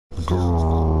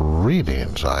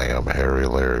Greetings, I am Harry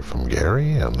Larry from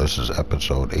Gary, and this is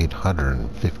episode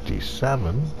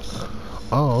 857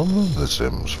 of The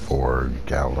Sims 4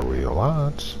 Gallery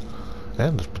Lots,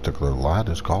 and this particular lot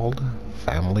is called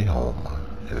Family Home.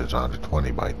 It is on a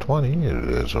 20 by 20, it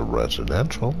is a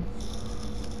residential,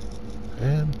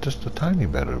 and just a tiny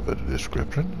bit of a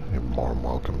description. You're more than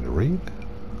welcome to read.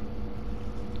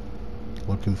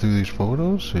 Looking through these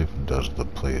photos, see if it does the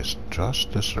place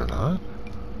justice or not.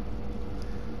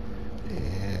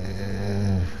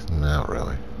 Not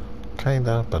really.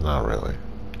 Kinda, but not really.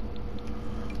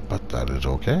 But that is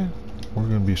okay. We're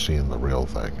going to be seeing the real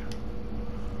thing.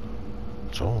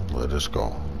 So, let us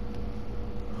go.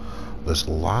 This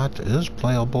lot is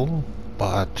playable,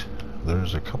 but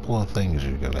there's a couple of things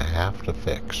you're going to have to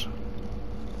fix.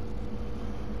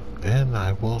 And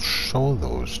I will show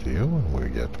those to you when we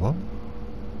get to them.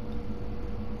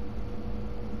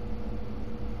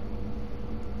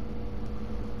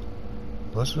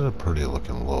 This is a pretty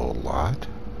looking little lot.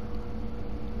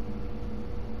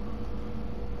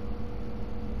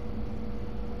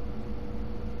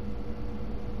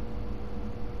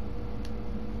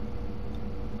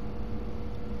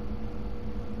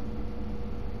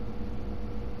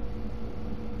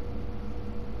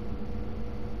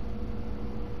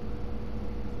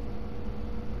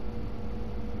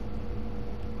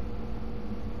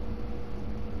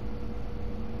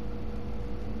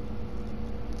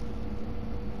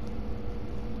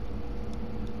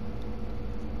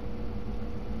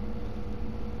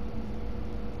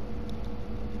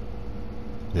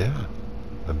 Yeah,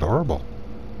 adorable.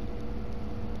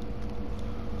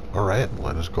 Alright,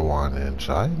 let us go on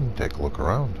inside and take a look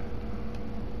around.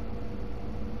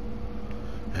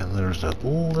 And there's a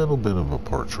little bit of a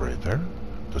porch right there.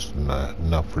 Just not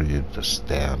enough for you to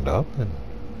stand up and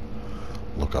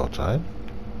look outside.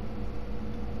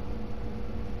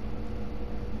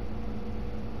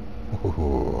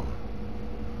 Ooh.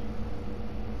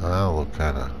 That'll look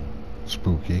kind of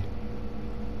spooky.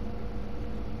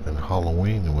 And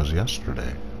Halloween was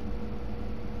yesterday.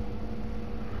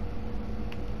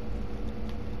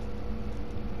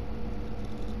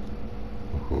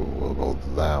 Ooh, we'll go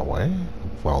that way.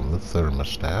 Found the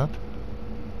thermostat.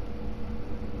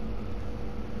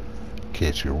 In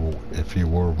case if you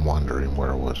were wondering where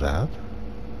it was at.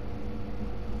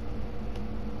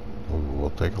 Ooh, we'll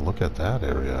take a look at that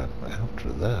area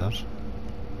after this.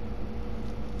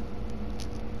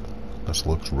 This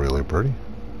looks really pretty.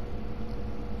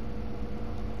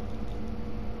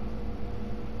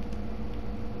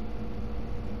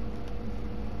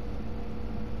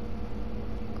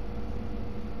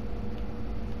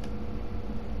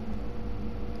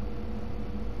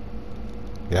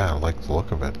 Yeah, I like the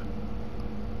look of it.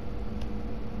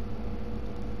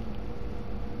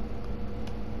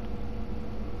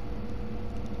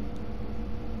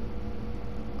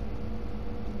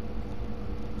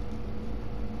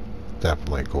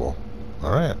 Definitely cool.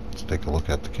 Alright, let's take a look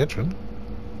at the kitchen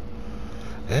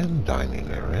and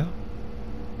dining area.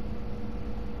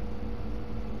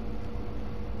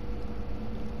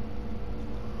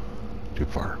 Too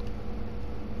far.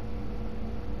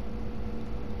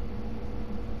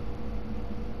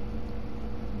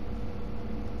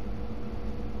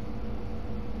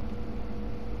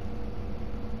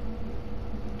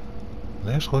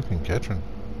 Nice looking kitchen.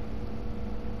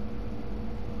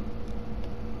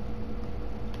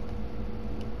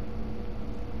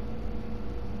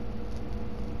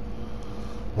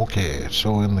 Okay,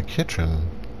 so in the kitchen,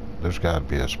 there's got to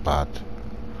be a spot.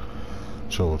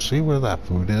 So see where that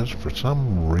food is? For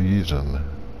some reason,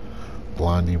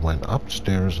 Blondie went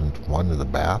upstairs into one of the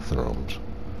bathrooms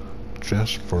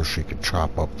just for she could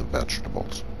chop up the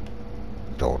vegetables.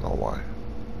 Don't know why.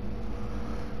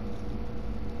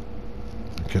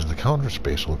 Because the counter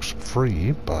space looks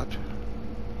free, but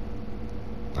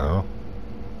I don't know.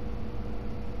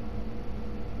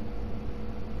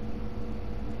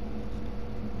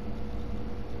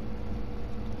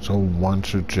 So one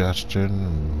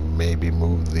suggestion, maybe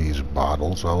move these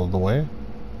bottles out of the way.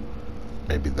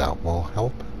 Maybe that will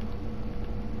help.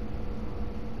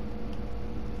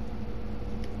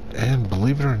 And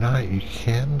believe it or not, you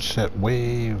can set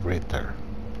way right there.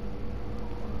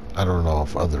 I don't know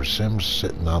if other Sims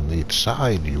sitting on each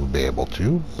side you would be able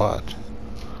to, but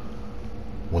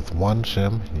with one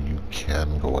Sim, you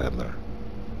can go in there.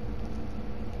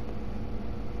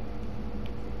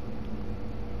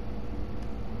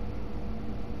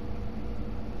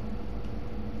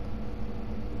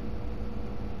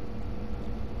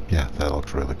 Yeah, that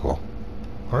looks really cool.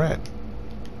 Alright.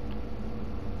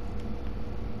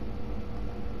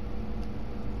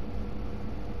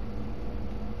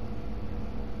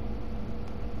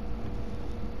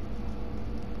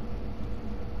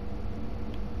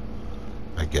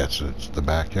 guess it's the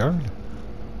backyard.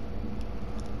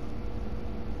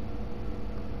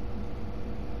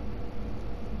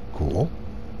 Cool.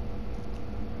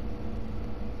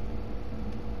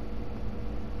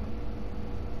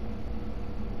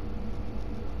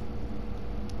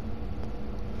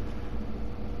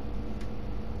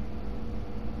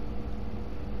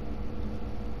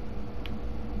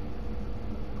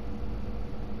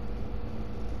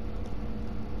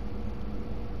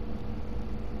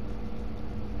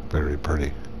 Very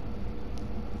pretty.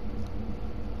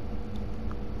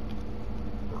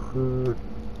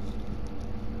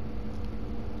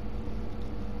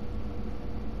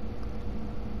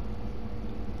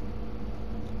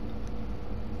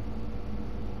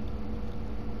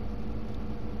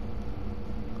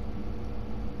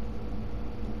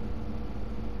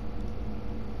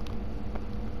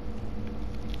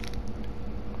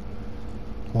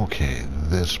 Okay,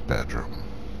 this bedroom.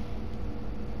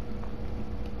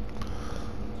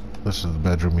 This is the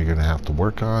bedroom you're going to have to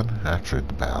work on. Actually,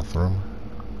 the bathroom.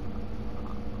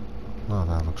 Oh,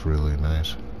 that looks really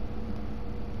nice.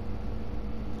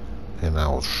 And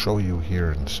I'll show you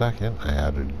here in a second. I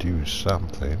had to do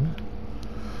something.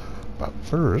 But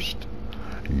first,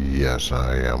 yes,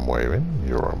 I am waving.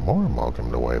 You're more than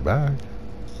welcome to wave back.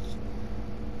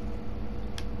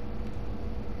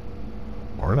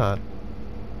 Or not.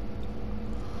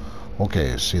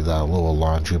 Okay, see that little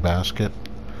laundry basket?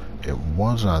 It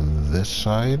was on this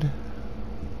side.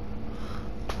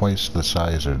 Twice the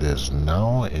size it is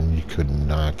now, and you could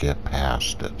not get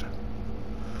past it.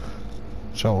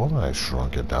 So I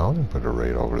shrunk it down and put it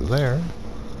right over there,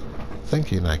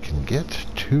 thinking I can get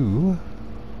to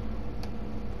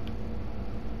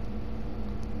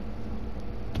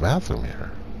the bathroom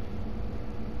here.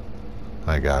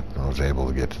 I was able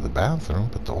to get to the bathroom,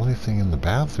 but the only thing in the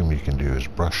bathroom you can do is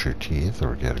brush your teeth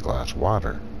or get a glass of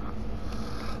water.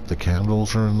 The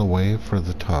candles are in the way for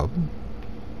the tub.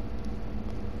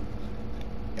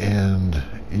 And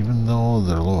even though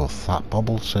their little thought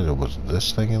bubble said it was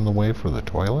this thing in the way for the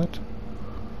toilet,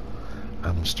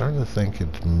 I'm starting to think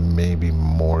it's maybe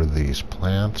more these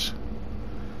plants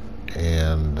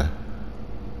and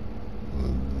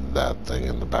that thing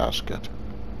in the basket.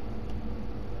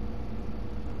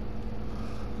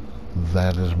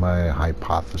 That is my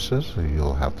hypothesis.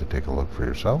 You'll have to take a look for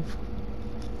yourself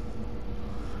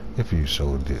if you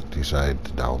so decide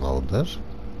to download this.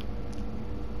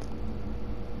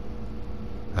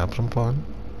 Have some fun.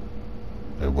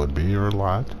 It would be your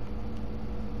lot.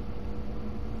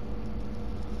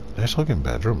 Nice looking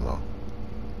bedroom though.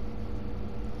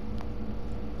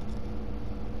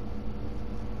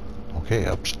 Okay,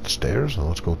 upstairs, and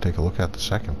let's go take a look at the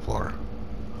second floor.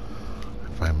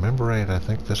 If I remember right, I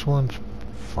think this one's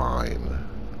fine.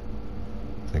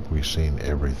 I think we've seen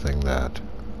everything that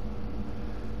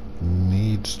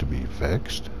needs to be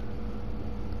fixed.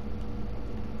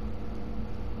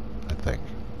 I think.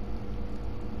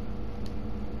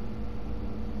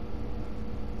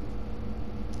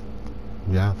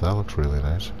 Yeah, that looks really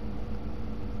nice.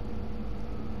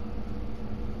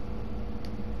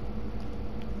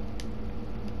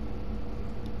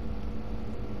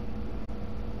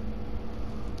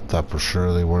 Thought for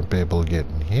sure they weren't able to get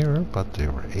in here, but they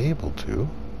were able to.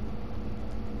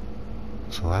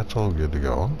 So that's all good to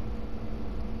go.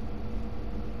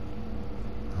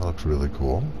 That looks really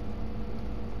cool.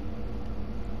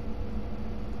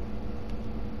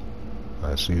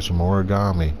 I see some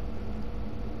origami.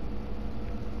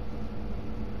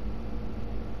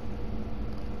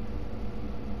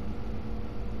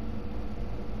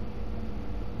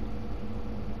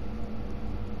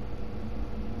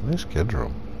 Nice kid's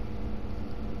room.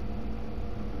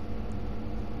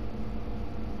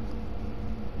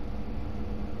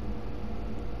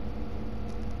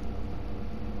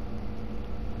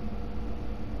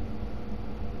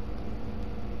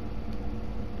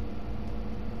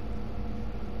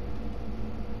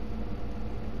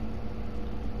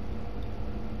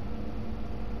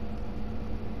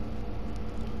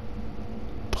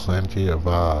 Plenty of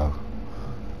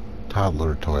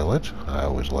toddler toilet. I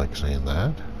always like seeing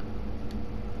that.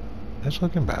 Nice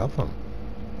looking bathroom.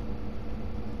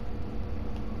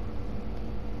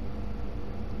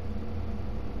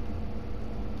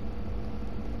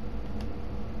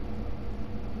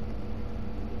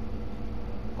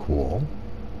 Cool.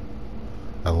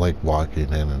 I like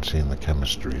walking in and seeing the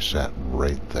chemistry set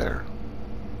right there.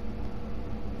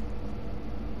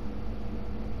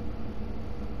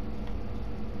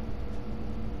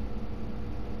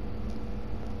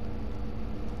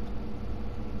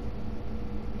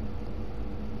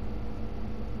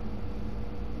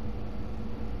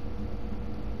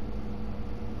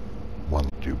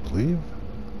 believe.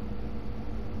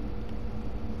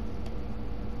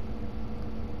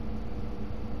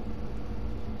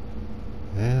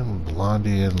 And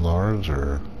Blondie and Lars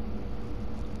are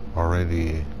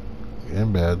already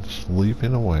in bed,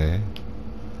 sleeping away.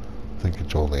 I think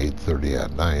it's only 8:30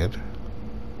 at night.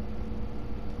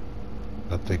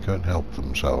 But they couldn't help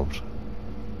themselves.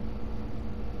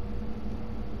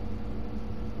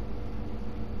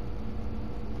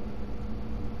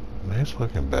 Nice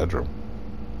looking bedroom.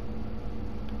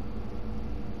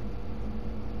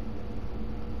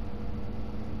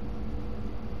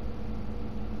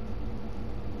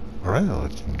 Alright,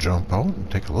 let's jump out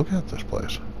and take a look at this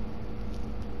place.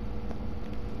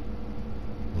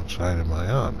 What side am I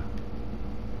on?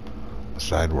 The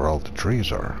side where all the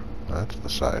trees are. That's the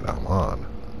side I'm on.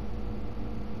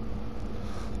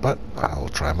 But I'll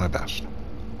try my best.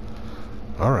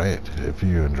 Alright, if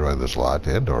you enjoyed this lot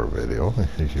and or video,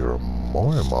 you're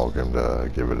more than welcome to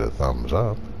give it a thumbs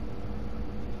up.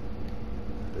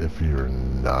 If you're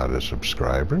not a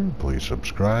subscriber, please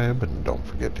subscribe and don't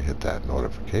forget to hit that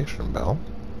notification bell.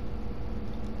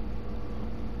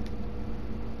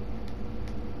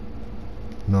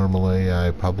 Normally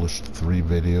I publish 3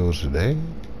 videos a day.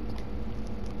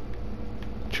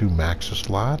 2 Maxis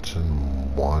lots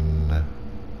and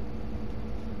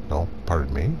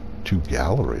 2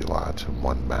 gallery lots and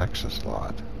 1 Maxis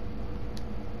lot.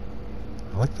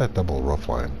 I like that double roof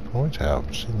line. Always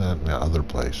have. Seen that in other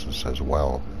places as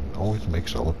well. It always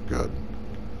makes it look good.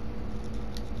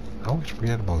 I always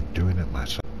forget about doing it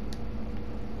myself.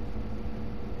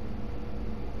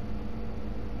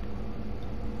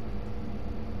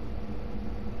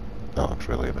 That looks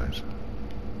really nice.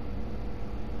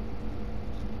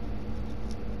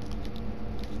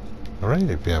 Alright,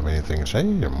 if you have anything to say,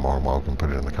 you're more than welcome to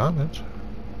put it in the comments.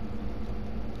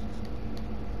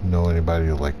 Know anybody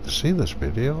who'd like to see this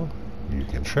video, you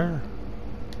can share.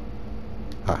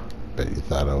 Ha, bet you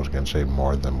thought I was going to say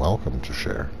more than welcome to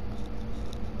share.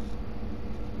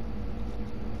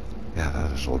 Yeah,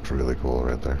 that just looks really cool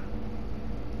right there.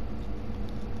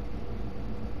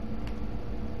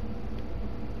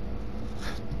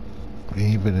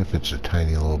 Even if it's a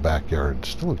tiny little backyard, it's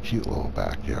still a cute little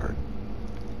backyard.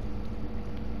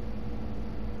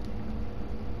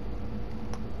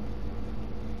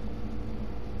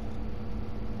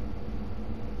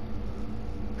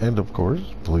 And of course,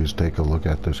 please take a look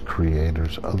at this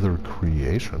creator's other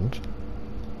creations.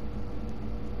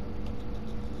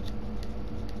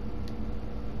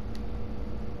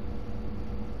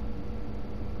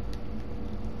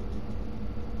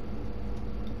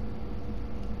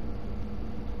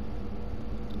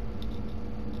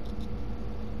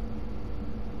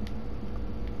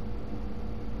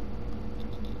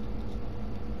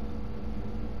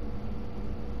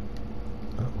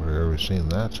 We've seen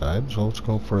that side, so let's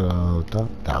go for a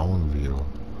top-down view.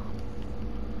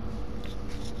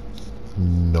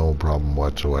 No problem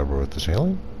whatsoever with the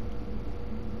ceiling,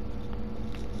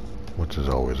 which is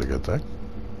always a good thing.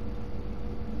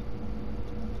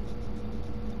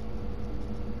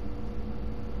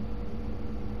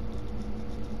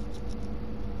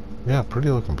 Yeah, pretty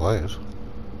looking place.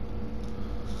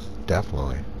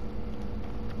 Definitely.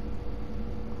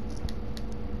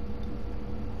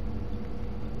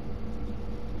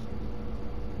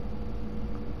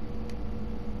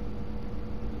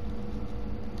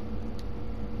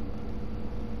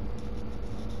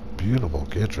 Beautiful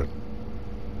kitchen.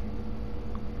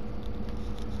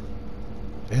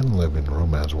 And living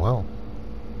room as well.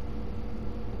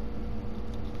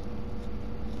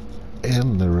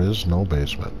 And there is no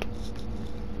basement.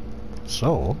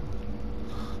 So,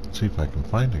 let's see if I can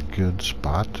find a good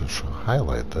spot to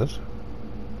highlight this.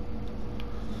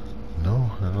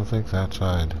 No, I don't think that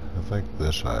side. I think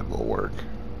this side will work.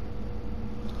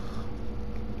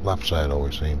 Left side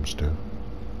always seems to.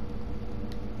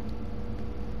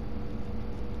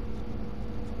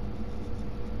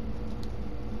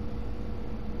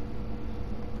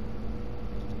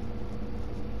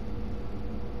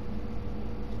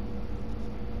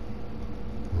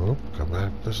 Oop, come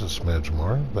back just a smidge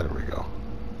more. There we go.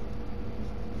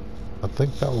 I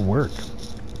think that'll work.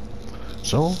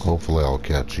 So, hopefully I'll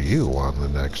catch you on the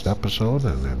next episode,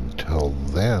 and until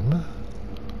then,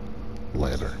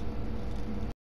 later.